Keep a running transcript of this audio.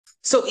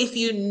So if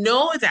you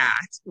know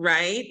that,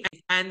 right?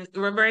 And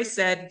remember I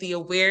said the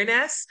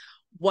awareness,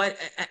 what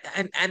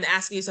and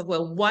asking yourself,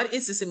 well, what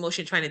is this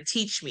emotion trying to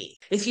teach me?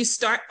 If you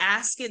start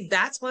asking,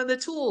 that's one of the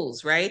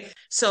tools, right?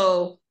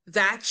 So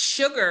that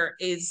sugar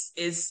is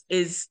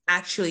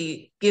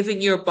actually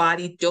giving your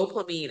body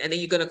dopamine, and then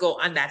you're gonna go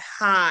on that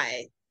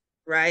high,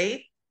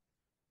 right?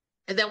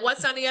 And then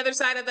what's on the other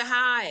side of the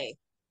high?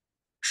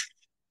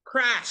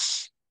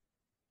 Crash,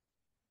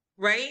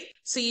 right?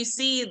 So you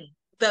see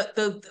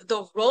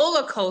the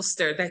roller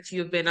coaster that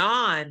you've been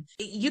on,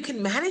 you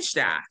can manage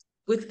that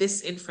with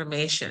this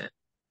information,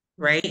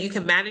 right? You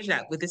can manage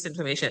that with this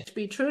information.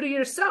 Be true to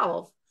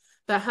yourself,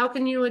 but how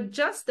can you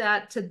adjust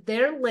that to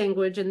their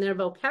language and their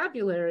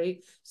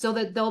vocabulary so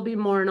that they'll be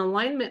more in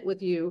alignment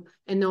with you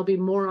and they'll be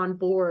more on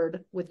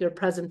board with your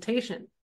presentation?